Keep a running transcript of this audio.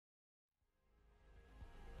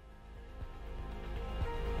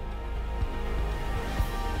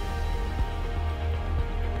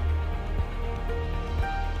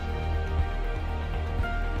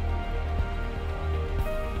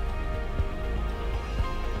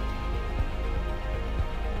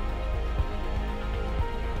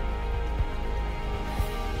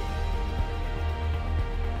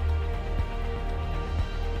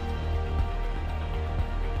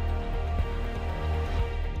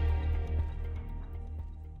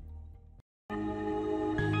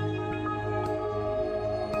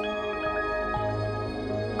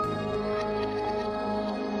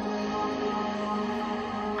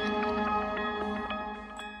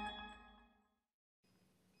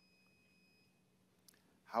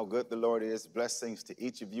how good the Lord is. Blessings to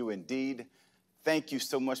each of you indeed. Thank you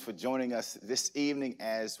so much for joining us this evening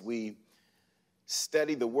as we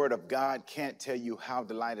study the Word of God. Can't tell you how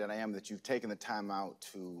delighted I am that you've taken the time out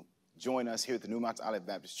to join us here at the New Mount Olive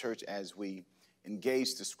Baptist Church as we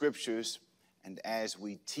engage the Scriptures and as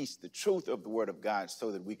we teach the truth of the Word of God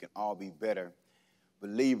so that we can all be better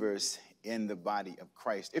believers in the body of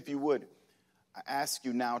Christ. If you would, I ask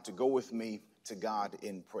you now to go with me to God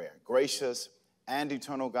in prayer. Gracious and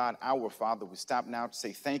eternal God, our Father, we stop now to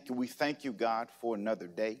say thank you. We thank you, God, for another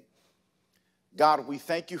day. God, we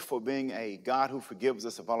thank you for being a God who forgives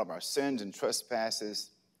us of all of our sins and trespasses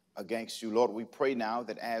against you. Lord, we pray now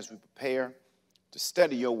that as we prepare to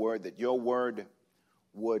study your word, that your word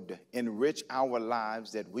would enrich our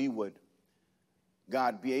lives, that we would,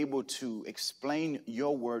 God, be able to explain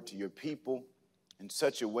your word to your people in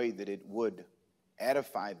such a way that it would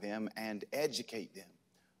edify them and educate them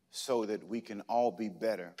so that we can all be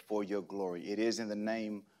better for your glory. It is in the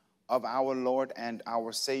name of our Lord and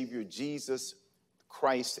our Savior, Jesus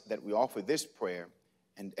Christ, that we offer this prayer,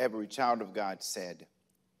 and every child of God said,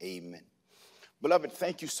 amen. Beloved,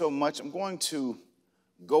 thank you so much. I'm going to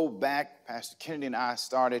go back. Pastor Kennedy and I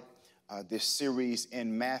started this series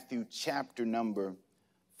in Matthew chapter number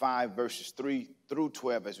 5, verses 3 through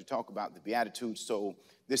 12 as we talk about the Beatitudes. So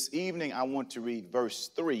this evening I want to read verse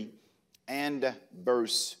 3 and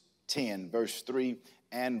verse 10. Verse 3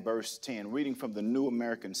 and verse 10. Reading from the New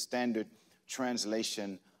American Standard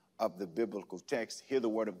Translation of the biblical text. Hear the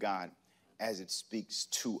word of God as it speaks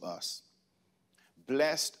to us.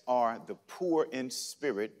 Blessed are the poor in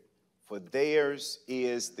spirit, for theirs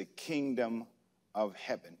is the kingdom of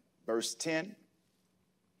heaven. Verse 10.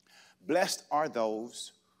 Blessed are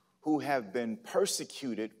those who have been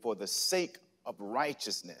persecuted for the sake of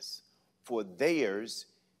righteousness, for theirs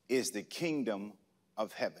is the kingdom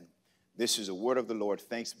of heaven. This is a word of the Lord.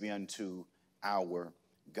 Thanks be unto our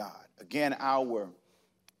God. Again, our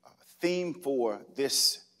theme for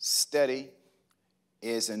this study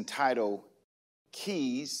is entitled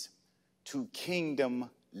Keys to Kingdom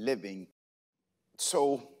Living.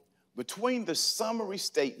 So between the summary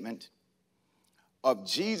statement of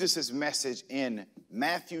Jesus' message in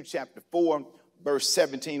Matthew chapter 4, verse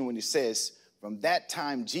 17, when he says, from that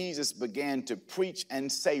time Jesus began to preach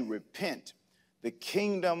and say, repent, the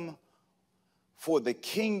kingdom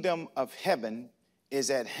of heaven is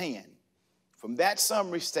at hand. From that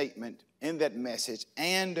summary statement in that message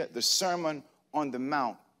and the Sermon on the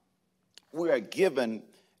Mount, we are given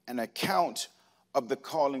an account of the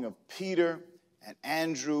calling of Peter and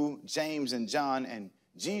Andrew, James, and John, and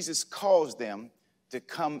Jesus calls them to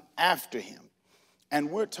come after him.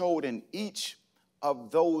 And we're told in each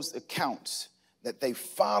of those accounts that they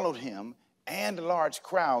followed him, and large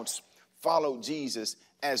crowds followed Jesus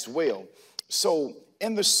as well. So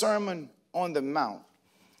in the Sermon on the Mount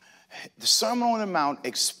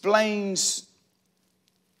explains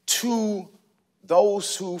to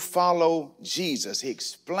those who follow Jesus. He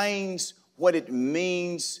explains what it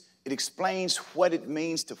means. It explains what it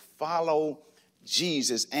means to follow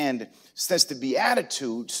Jesus. And since the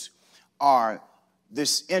Beatitudes are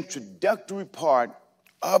this introductory part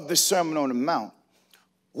of the Sermon on the Mount,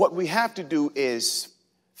 what we have to do is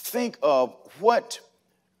think of what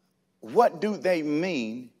do they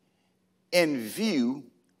mean in view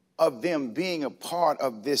of them being a part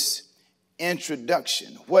of this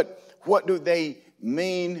introduction. What do they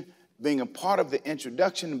mean being a part of the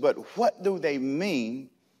introduction, but what do they mean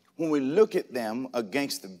when we look at them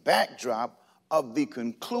against the backdrop of the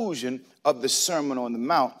conclusion of the Sermon on the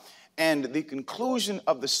Mount? And the conclusion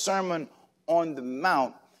of the Sermon on the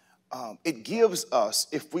Mount, it gives us,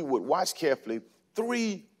 if we would watch carefully,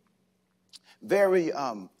 three very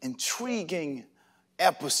intriguing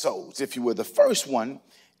episodes, if you will. The first one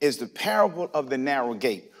is the parable of the narrow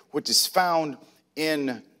gate, which is found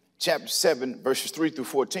in chapter 7, verses 3 through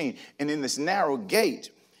 14. And in this narrow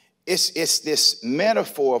gate, it's this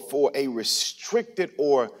metaphor for a restricted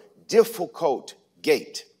or difficult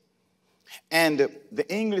gate. And the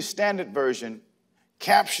English Standard Version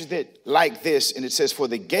captures it like this, and it says, for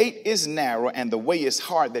the gate is narrow and the way is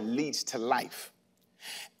hard that leads to life,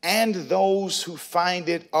 and those who find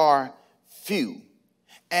it are few.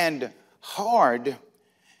 And hard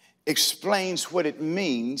explains what it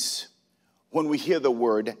means when we hear the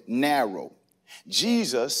word narrow.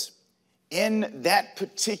 Jesus, in that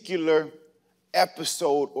particular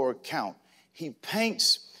episode or account, he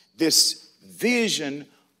paints this vision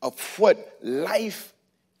of what life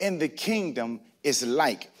in the kingdom is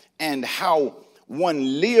like and how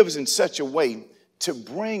one lives in such a way to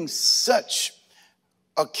bring such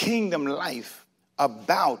a kingdom life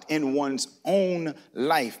about in one's own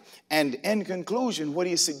life. And in conclusion, what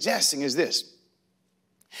he is suggesting is this.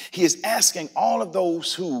 He is asking all of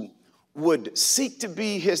those who would seek to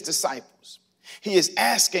be his disciples. He is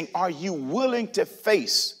asking, are you willing to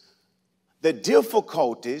face the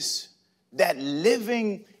difficulties that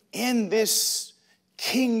living in this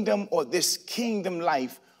kingdom or this kingdom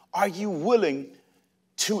life, are you willing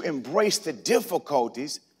to embrace the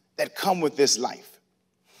difficulties that come with this life?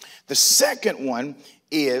 The second one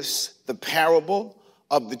is the parable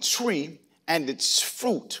of the tree and its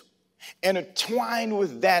fruit, intertwined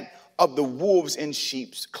with that of the wolves in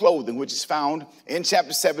sheep's clothing, which is found in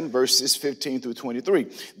chapter 7, verses 15 through 23.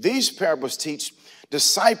 These parables teach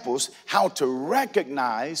disciples how to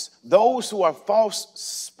recognize those who are false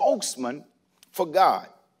spokesmen for God.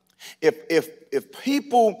 If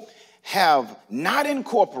people have not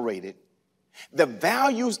incorporated the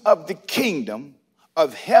values of the kingdom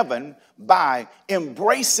of heaven by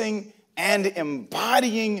embracing and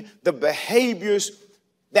embodying the behaviors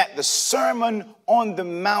that the Sermon on the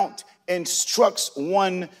Mount instructs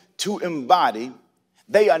one to embody,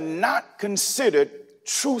 they are not considered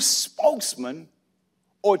true spokesmen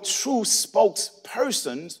or true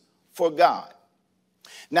spokespersons for God.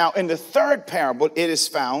 Now, in the third parable, it is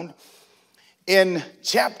found in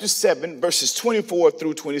chapter 7, verses 24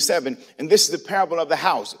 through 27, and this is the parable of the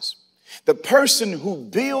houses. The person who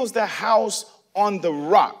builds the house on the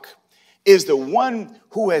rock is the one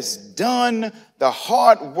who has done the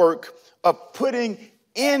hard work of putting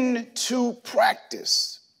into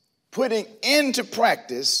practice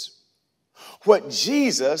what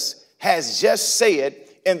Jesus has just said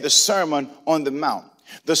in the Sermon on the Mount.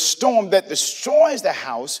 The storm that destroys the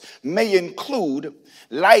house may include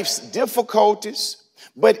life's difficulties,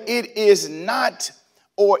 but it is not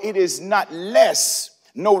no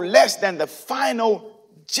less than the final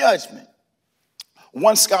judgment.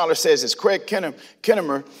 One scholar says this, Craig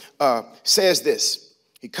Kinnemer says this.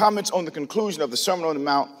 He comments on the conclusion of the Sermon on the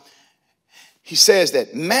Mount. He says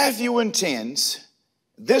that Matthew intends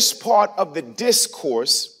this part of the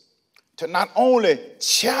discourse to not only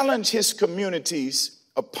challenge his community's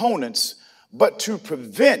opponents, but to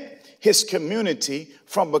prevent his community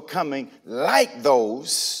from becoming like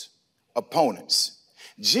those opponents.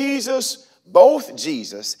 Both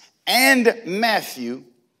Jesus and Matthew,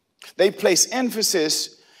 they place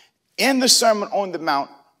emphasis in the Sermon on the Mount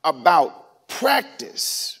about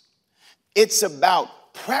practice. It's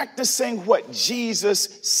about practicing what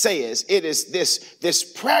Jesus says. It is this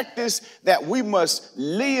practice that we must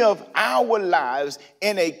live our lives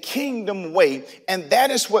in a kingdom way. And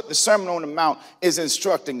that is what the Sermon on the Mount is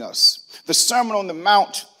instructing us. The Sermon on the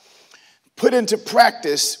Mount put into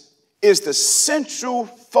practice is the central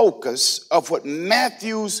focus of what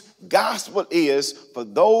Matthew's gospel is for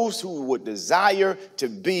those who would desire to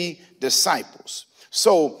be disciples.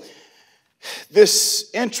 So this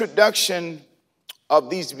introduction of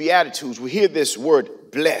these Beatitudes, we hear this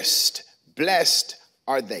word blessed. Blessed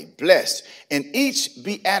are they, blessed. In each of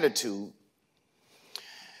the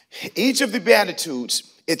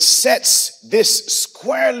Beatitudes, it sets this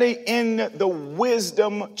squarely in the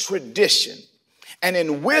wisdom tradition. And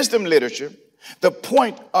in wisdom literature, the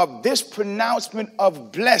point of this pronouncement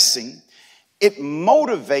of blessing, it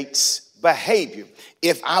motivates behavior.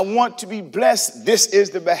 If I want to be blessed, this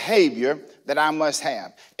is the behavior that I must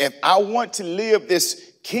have. If I want to live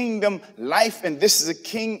this kingdom life, and this is a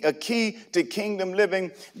key to kingdom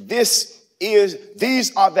living, these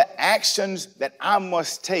are the actions that I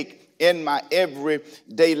must take in my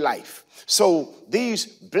everyday life. So these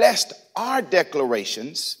blessed are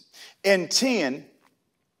declarations intend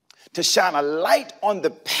to shine a light on the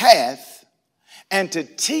path and to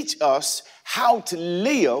teach us how to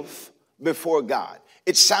live before God.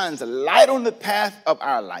 It shines a light on the path of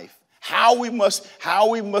our life, how we must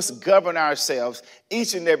govern ourselves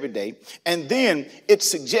each and every day. And then it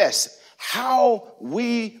suggests how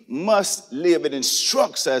we must live. It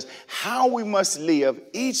instructs us how we must live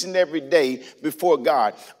each and every day before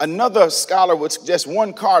God. Another scholar would suggest,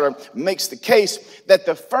 Warren Carter makes the case that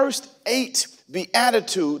the first 8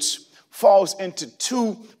 Beatitudes falls into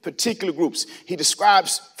 2 particular groups. He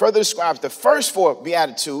further describes the first 4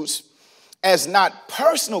 Beatitudes as not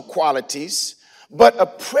personal qualities, but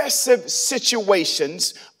oppressive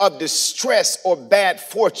situations of distress or bad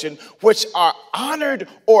fortune, which are honored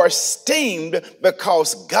or esteemed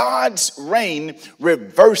because God's reign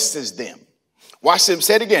reverses them. Watch him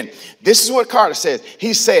say it again. This is what Carter says.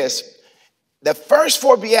 He says, the first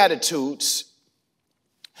 4 Beatitudes,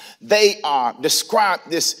 they are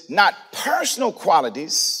described as not personal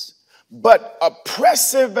qualities, but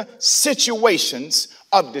oppressive situations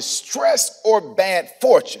of distress or bad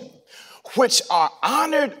fortune, which are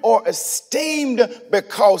honored or esteemed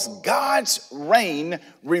because God's reign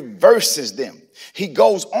reverses them. He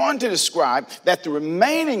goes on to describe that the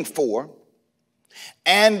remaining four,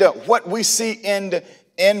 and what we see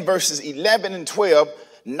in verses 11 and 12,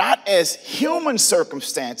 not as human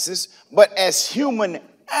circumstances, but as human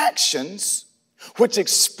actions, which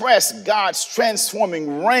express God's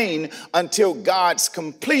transforming reign until God's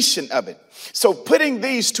completion of it. So putting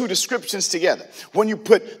these two descriptions together, when you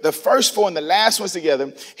put the first four and the last ones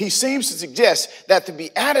together, he seems to suggest that the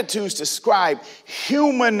Beatitudes describe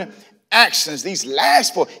human actions, these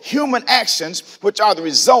last four human actions, which are the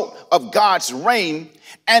result of God's reign,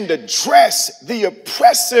 and address the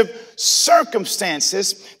oppressive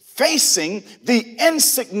circumstances facing the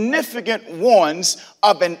insignificant ones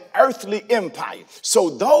of an earthly empire. So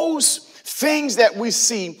those things that we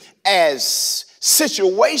see as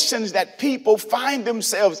situations that people find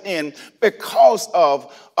themselves in because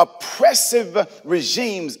of oppressive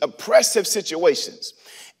regimes, oppressive situations.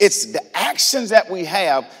 It's the actions that we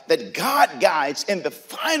have that God guides in the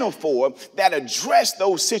final four that address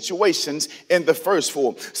those situations in the first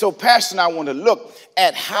four. So Pastor and I want to look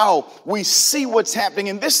at how we see what's happening.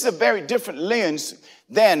 And this is a very different lens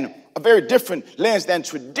than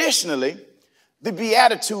traditionally the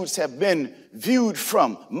Beatitudes have been viewed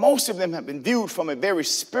from. Most of them have been viewed from a very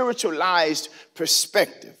spiritualized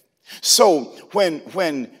perspective. So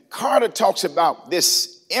when Carter talks about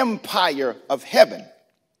this empire of heaven,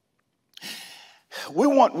 we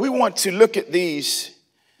want to look at these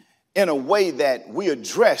in a way that we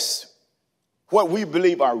address what we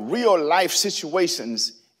believe are real life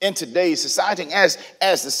situations in today's society. As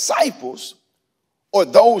disciples, or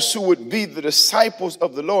those who would be the disciples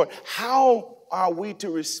of the Lord, how are we to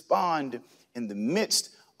respond in the midst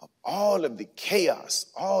of all of the chaos,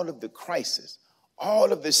 all of the crisis,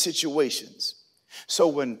 all of the situations? So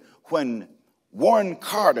when Warren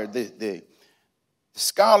Carter, the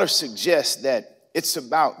scholar, suggests that it's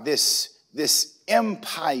about this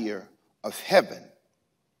empire of heaven,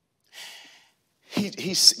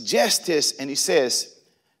 he suggests this, and he says,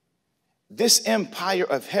 this empire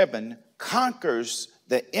of heaven conquers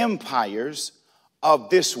the empires of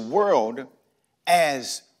this world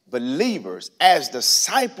as believers, as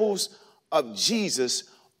disciples of Jesus,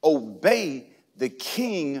 obey the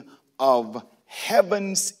King of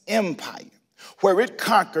heaven's empire. Where it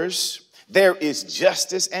conquers, there is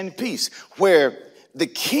justice and peace. Where the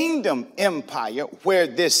kingdom empire, where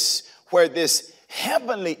this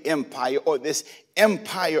heavenly empire, or this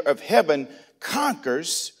empire of heaven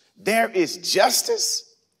conquers, there is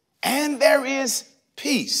justice and there is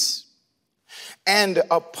peace. And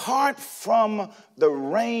apart from the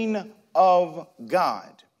reign of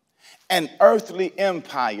God, an earthly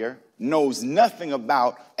empire knows nothing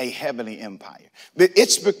about a heavenly empire. But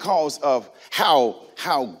it's because of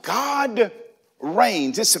how God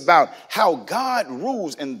reigns. It's about how God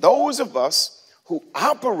rules. And those of us who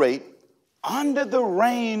operate under the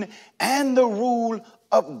reign and the rule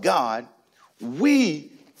of God,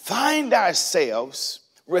 we find ourselves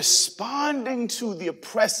responding to the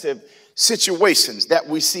oppressive situations that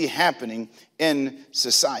we see happening in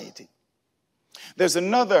society. There's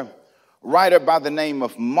another writer by the name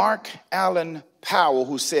of Mark Allen Powell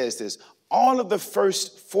who says this: all of the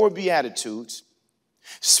first four Beatitudes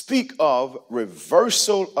speak of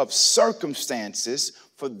reversal of circumstances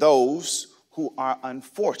for those who are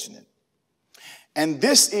unfortunate. And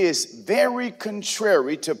this is very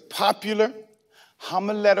contrary to popular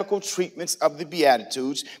homiletical treatments of the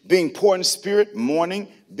Beatitudes. Being poor in spirit, mourning,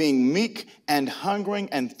 being meek, and hungering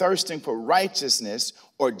and thirsting for righteousness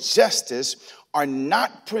or justice are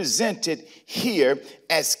not presented here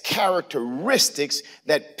as characteristics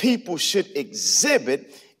that people should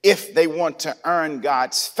exhibit if they want to earn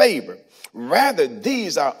God's favor. Rather,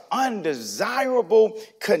 these are undesirable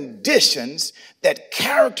conditions that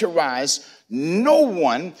characterize no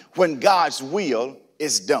one when God's will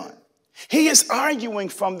is done. He is arguing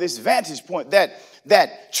from this vantage point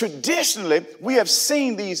that traditionally we have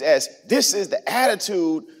seen these as this is the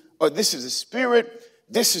attitude, or this is the spirit,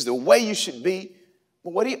 this is the way you should be.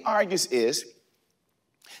 But what he argues is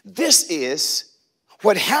this is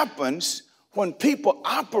what happens when people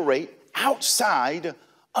operate outside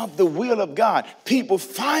of the will of God. People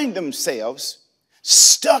find themselves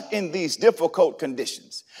stuck in these difficult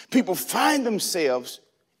conditions. People find themselves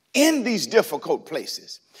in these difficult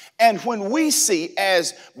places. And when we see,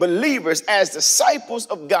 as believers, as disciples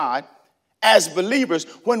of God, as believers,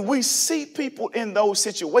 when we see people in those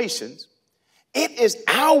situations, it is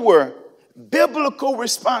our biblical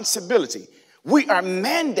responsibility. We are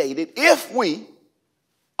mandated, if we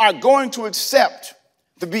are going to accept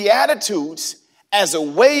the Beatitudes as a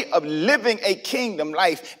way of living a kingdom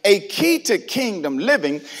life. A key to kingdom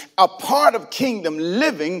living, a part of kingdom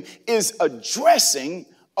living, is addressing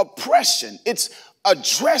oppression. It's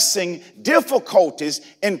addressing difficulties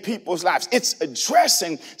in people's lives. It's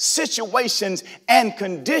addressing situations and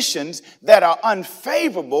conditions that are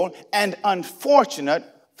unfavorable and unfortunate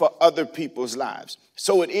for other people's lives.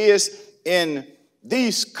 So it is in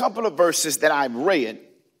these couple of verses that I've read,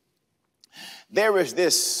 there is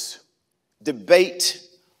this debate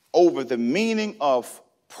over the meaning of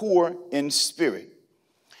poor in spirit.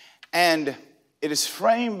 And it is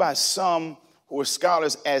framed by some who are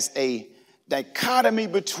scholars as a dichotomy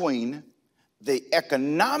between the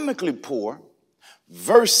economically poor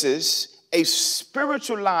versus a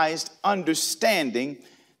spiritualized understanding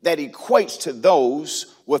that equates to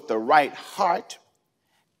those with the right heart,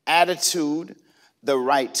 attitude, the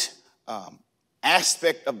right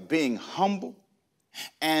aspect of being humble.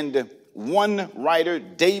 And one writer,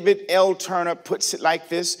 David L. Turner, puts it like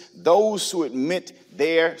this: those who admit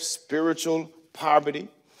their spiritual poverty.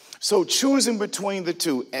 So choosing between the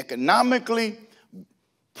two, economically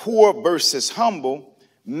poor versus humble,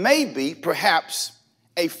 may be perhaps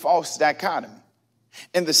a false dichotomy.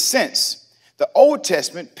 In the sense, the Old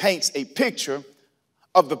Testament paints a picture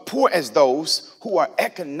of the poor as those who are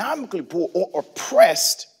economically poor or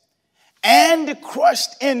oppressed and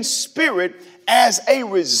crushed in spirit as a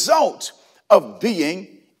result of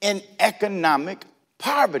being in economic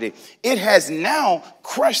poverty. It has now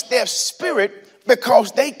crushed their spirit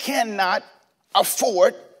because they cannot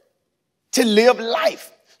afford to live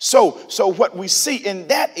life. So what we see in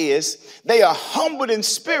that is they are humbled in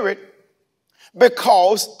spirit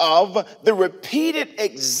because of the repeated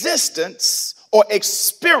existence or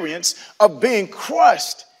experience of being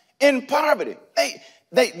crushed in poverty.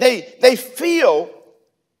 They feel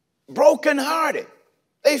brokenhearted.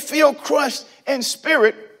 They feel crushed in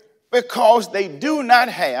spirit because they do not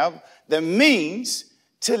have the means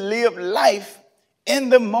to live life in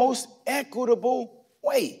the most equitable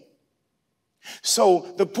way.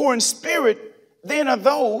 So the poor in spirit then are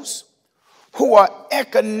those who are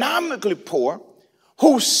economically poor,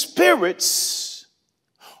 whose spirits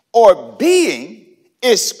or being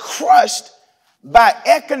is crushed by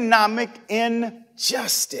economic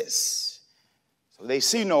injustice. So they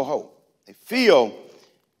see no hope. They feel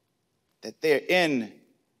that they're in a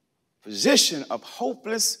position of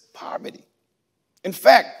hopeless poverty. In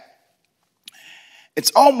fact,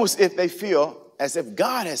 it's almost if they feel as if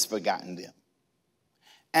God has forgotten them.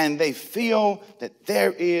 And they feel that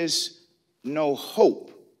there is no hope.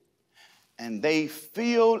 And they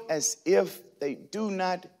feel as if they do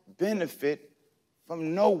not benefit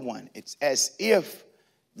from no one. It's as if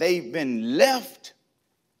they've been left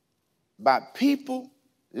by people,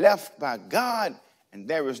 left by God, and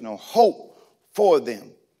there is no hope for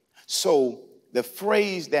them. So the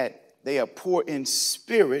phrase that they are poor in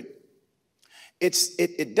spirit,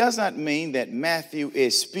 it does not mean that Matthew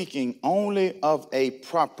is speaking only of a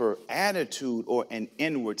proper attitude or an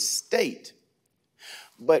inward state,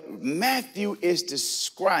 but Matthew is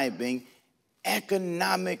describing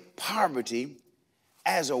economic poverty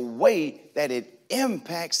as a way that it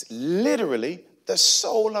impacts literally the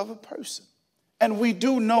soul of a person. And we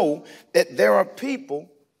do know that there are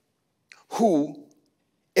people who,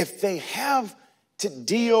 if they have to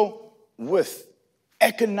deal with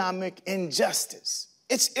economic injustice,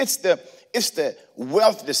 it's the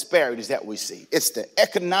wealth disparities that we see. It's the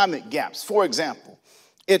economic gaps. For example,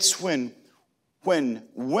 it's when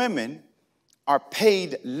women are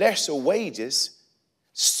paid lesser wages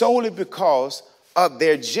solely because of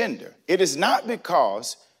their gender. It is not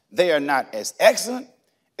because they are not as excellent.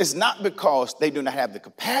 It's not because they do not have the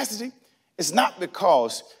capacity. It's not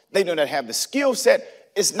because they do not have the skill set.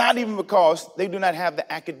 It's not even because they do not have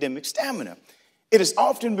the academic stamina. It is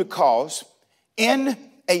often because in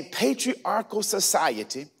a patriarchal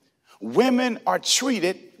society, women are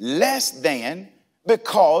treated less than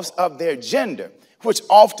because of their gender, which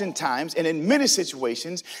oftentimes and in many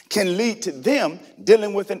situations can lead to them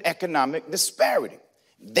dealing with an economic disparity.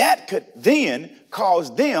 That could then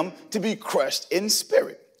cause them to be crushed in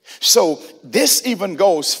spirit. So this even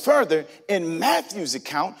goes further in Matthew's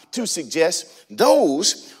account to suggest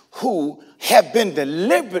those who have been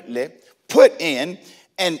deliberately put in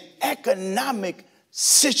an economic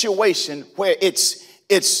situation where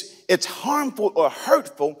it's harmful or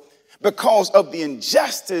hurtful because of the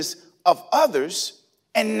injustice of others,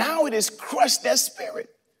 and now it has crushed their spirit.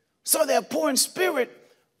 So they're poor in spirit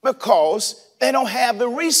because they don't have the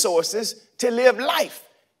resources to live life.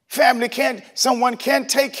 Someone can't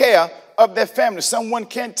take care of their family. Someone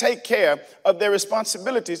can't take care of their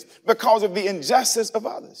responsibilities because of the injustice of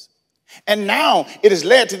others. And now it has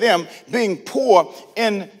led to them being poor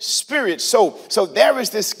in spirit. So there is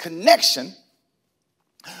this connection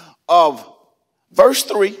of verse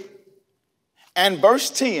 3 and verse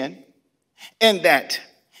 10 in that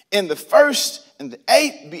in the first and the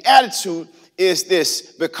eighth beatitude is this: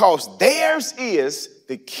 because theirs is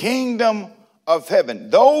the kingdom of heaven.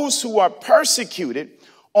 Those who are persecuted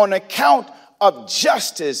on account of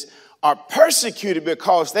justice are persecuted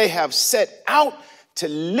because they have set out to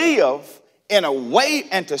live in a way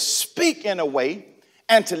and to speak in a way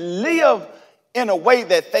and to live in a way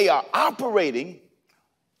that they are operating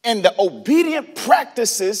in the obedient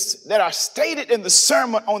practices that are stated in the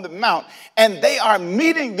Sermon on the Mount, and they are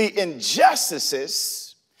meeting the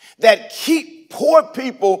injustices that keep poor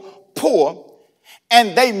people poor,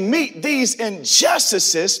 and they meet these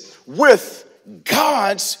injustices with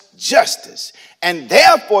God's justice. And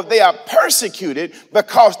therefore they are persecuted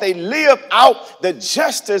because they live out the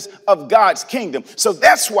justice of God's kingdom. So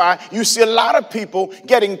that's why you see a lot of people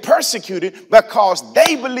getting persecuted, because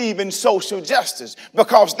they believe in social justice,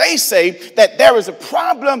 because they say that there is a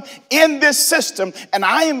problem in this system, and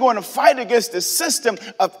I am going to fight against the system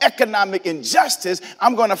of economic injustice.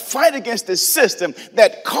 I'm going to fight against this system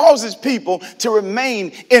that causes people to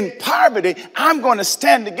remain in poverty. I'm going to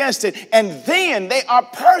stand against it. And then they are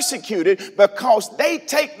persecuted because they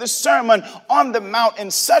take the Sermon on the Mount in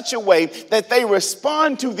such a way that they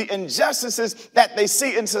respond to the injustices that they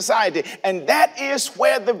see in society. And that is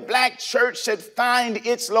where the black church should find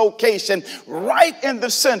its location, right in the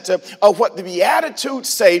center of what the Beatitudes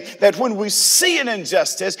say, that when we see an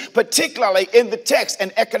injustice, particularly in the text,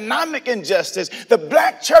 an economic injustice, the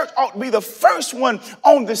black church ought to be the first one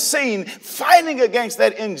on the scene fighting against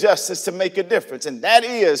that injustice to make a difference. And that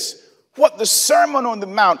is what the Sermon on the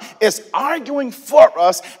Mount is arguing for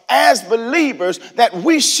us as believers, that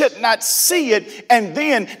we should not see it and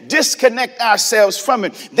then disconnect ourselves from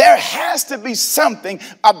it. There has to be something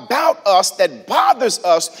about us that bothers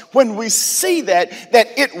us when we see that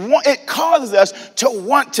it causes us to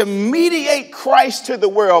want to mediate Christ to the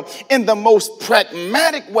world in the most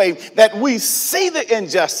pragmatic way, that we see the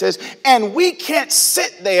injustice and we can't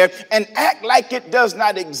sit there and act like it does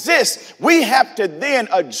not exist. We have to then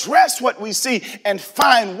address what we see and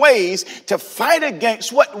find ways to fight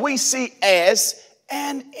against what we see as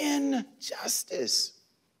an injustice.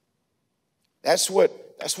 That's what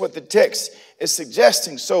the text is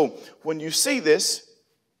suggesting. So when you see this,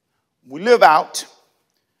 we live out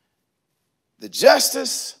the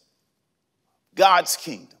justice of God's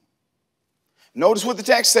kingdom. Notice what the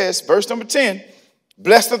text says, verse number 10: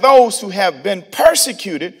 blessed are those who have been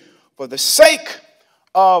persecuted for the sake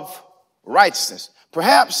of righteousness.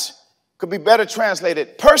 Perhaps could be better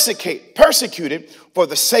translated, persecuted for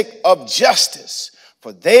the sake of justice,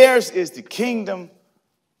 for theirs is the kingdom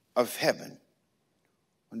of heaven.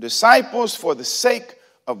 When disciples, for the sake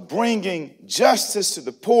of bringing justice to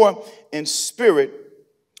the poor in spirit,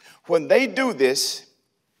 when they do this,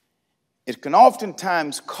 it can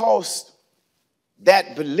oftentimes cost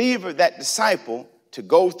that believer, that disciple, to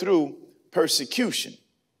go through persecution.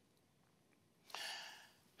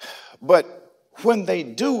 But when they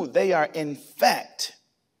do, they are in fact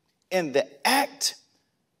in the act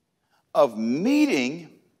of meeting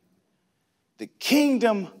the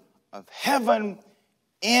kingdom of heaven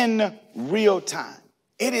in real time.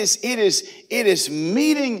 It is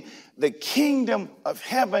meeting the kingdom of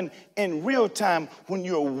heaven in real time when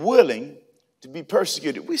you're willing to be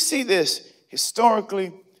persecuted. We see this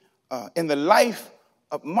historically in the life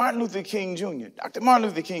of Martin Luther King Jr. Dr. Martin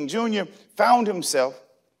Luther King Jr. found himself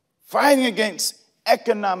fighting against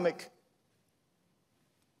economic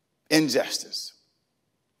injustice,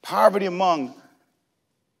 poverty among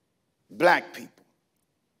black people.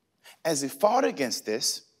 As he fought against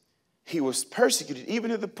this, he was persecuted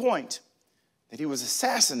even to the point that he was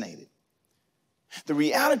assassinated. The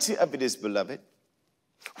reality of it is, beloved,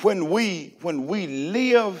 when we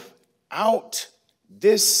live out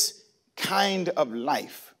this kind of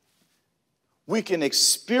life, we can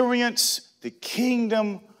experience the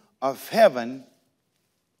kingdom of heaven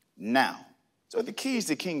now. So the keys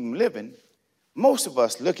to kingdom living, most of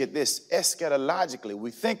us look at this eschatologically.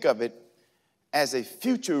 We think of it as a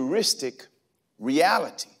futuristic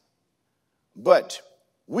reality. But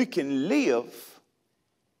we can live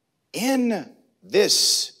in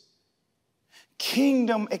this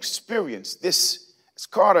kingdom experience. This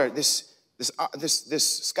scholar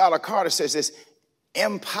Carter says, this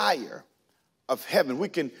empire of heaven. We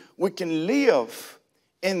can live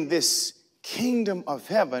in this kingdom of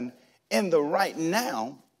heaven in the right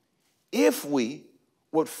now if we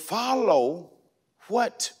would follow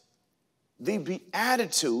what the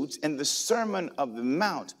Beatitudes and the Sermon of the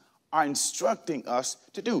Mount are instructing us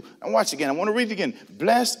to do. And watch again. I want to read it again.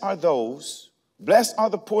 Blessed are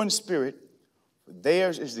the poor in spirit, for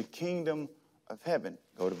theirs is the kingdom of heaven.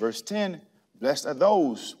 Go to verse 10. Blessed are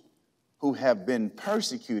those who have been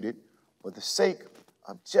persecuted for the sake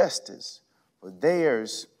of justice, for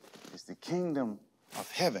theirs is the kingdom of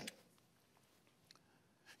heaven.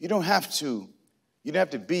 You don't have to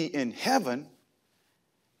be in heaven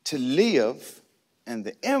to live in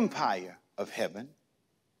the empire of heaven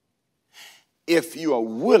if you are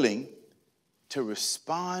willing to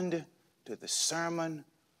respond to the Sermon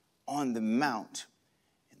on the Mount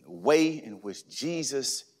in the way in which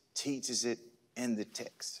Jesus teaches it in the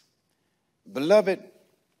text. Beloved,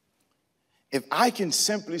 if I can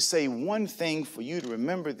simply say one thing for you to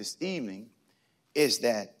remember this evening, is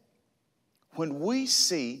that when we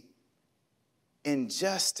see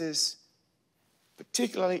injustice,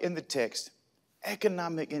 particularly in the text,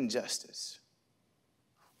 economic injustice,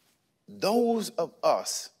 those of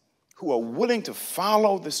us who are willing to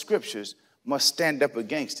follow the scriptures must stand up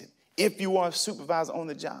against it. If you are a supervisor on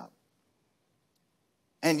the job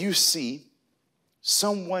and you see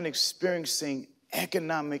someone experiencing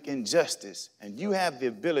economic injustice and you have the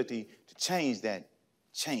ability to change that,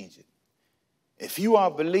 change it. If you are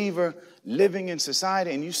a believer living in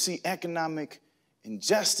society and you see economic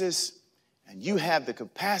injustice and you have the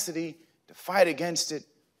capacity to fight against it,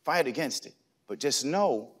 fight against it. But just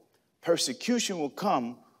know persecution will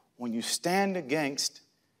come when you stand against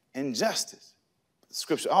injustice. The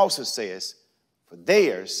scripture also says, for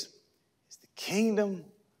theirs is the kingdom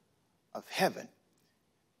of heaven.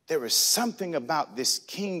 There is something about this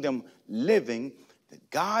kingdom living that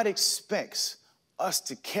God expects us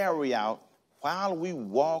to carry out while we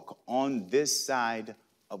walk on this side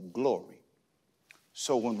of glory.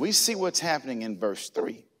 So when we see what's happening in verse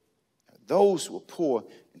 3, those who are poor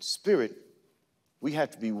in spirit, we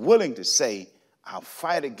have to be willing to say, I'll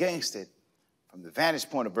fight against it from the vantage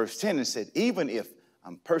point of verse 10 and said, even if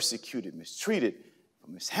I'm persecuted, mistreated,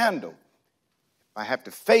 mishandled, if I have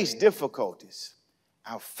to face difficulties,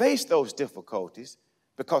 I'll face those difficulties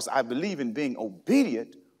because I believe in being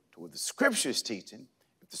obedient to what the scripture is teaching.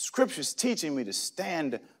 If the scripture is teaching me to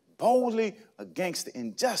stand boldly against the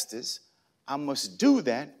injustice, I must do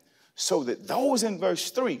that so that those in verse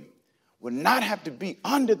 3 will not have to be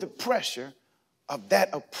under the pressure of that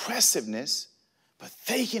oppressiveness, but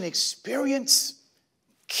they can experience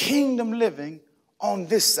kingdom living on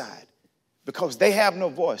this side because they have no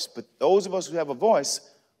voice. But those of us who have a voice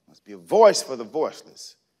must be a voice for the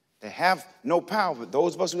voiceless. They have no power, but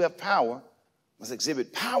those of us who have power must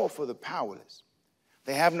exhibit power for the powerless.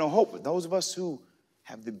 They have no hope, but those of us who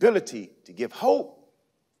have the ability to give hope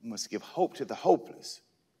must give hope to the hopeless.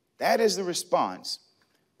 That is the response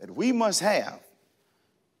that we must have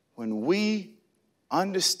when we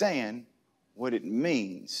understand what it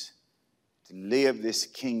means to live this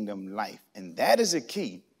kingdom life. And that is a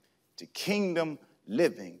key to kingdom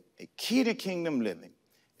living. A key to kingdom living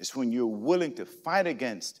is when you're willing to fight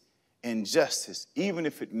against injustice, even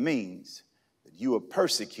if it means that you are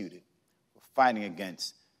persecuted for fighting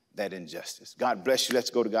against that injustice. God bless you. Let's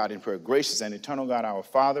go to God in prayer. Gracious and eternal God, our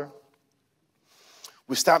Father,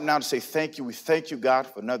 we stop now to say thank you. We thank you, God,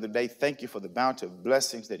 for another day. Thank you for the bounty of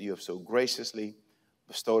blessings that you have so graciously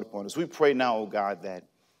bestowed upon us. We pray now, oh God, that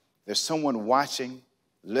there's someone watching,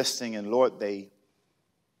 listening, and Lord, they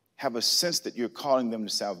have a sense that you're calling them to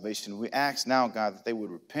salvation. We ask now, God, that they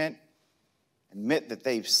would repent, admit that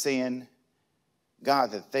they've sinned,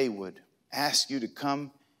 God, that they would ask you to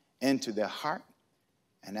come into their heart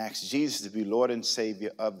and ask Jesus to be Lord and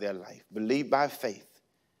Savior of their life. Believe by faith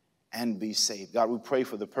and be saved. God, we pray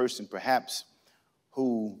for the person perhaps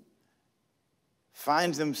who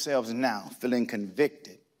finds themselves now feeling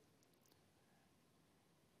convicted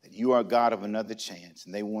that you are God of another chance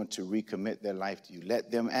and they want to recommit their life to you.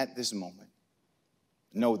 Let them at this moment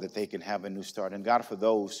know that they can have a new start. And God, for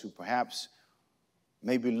those who perhaps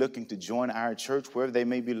may be looking to join our church, wherever they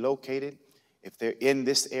may be located, if they're in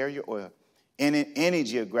this area or in any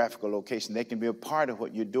geographical location, they can be a part of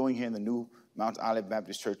what you're doing here in the new Mount Olive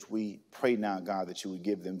Baptist Church. We pray now, God, that you would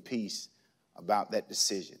give them peace about that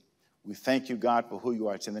decision. We thank you, God, for who you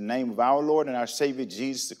are. It's in the name of our Lord and our Savior,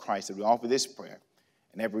 Jesus Christ, that we offer this prayer.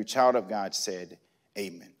 And every child of God said,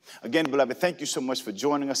 amen. Again, beloved, thank you so much for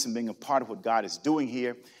joining us and being a part of what God is doing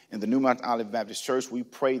here in the New Mount Olive Baptist Church. We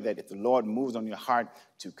pray that if the Lord moves on your heart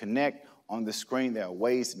to connect On the screen, there are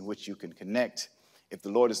ways in which you can connect. If the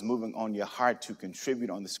Lord is moving on your heart to contribute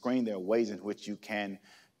on the screen, there are ways in which you can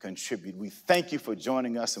contribute. We thank you for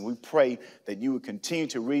joining us, and we pray that you would continue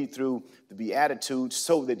to read through the Beatitudes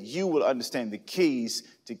so that you will understand the keys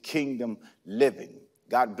to kingdom living.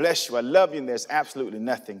 God bless you. I love you, and there's absolutely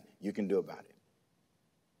nothing you can do about it.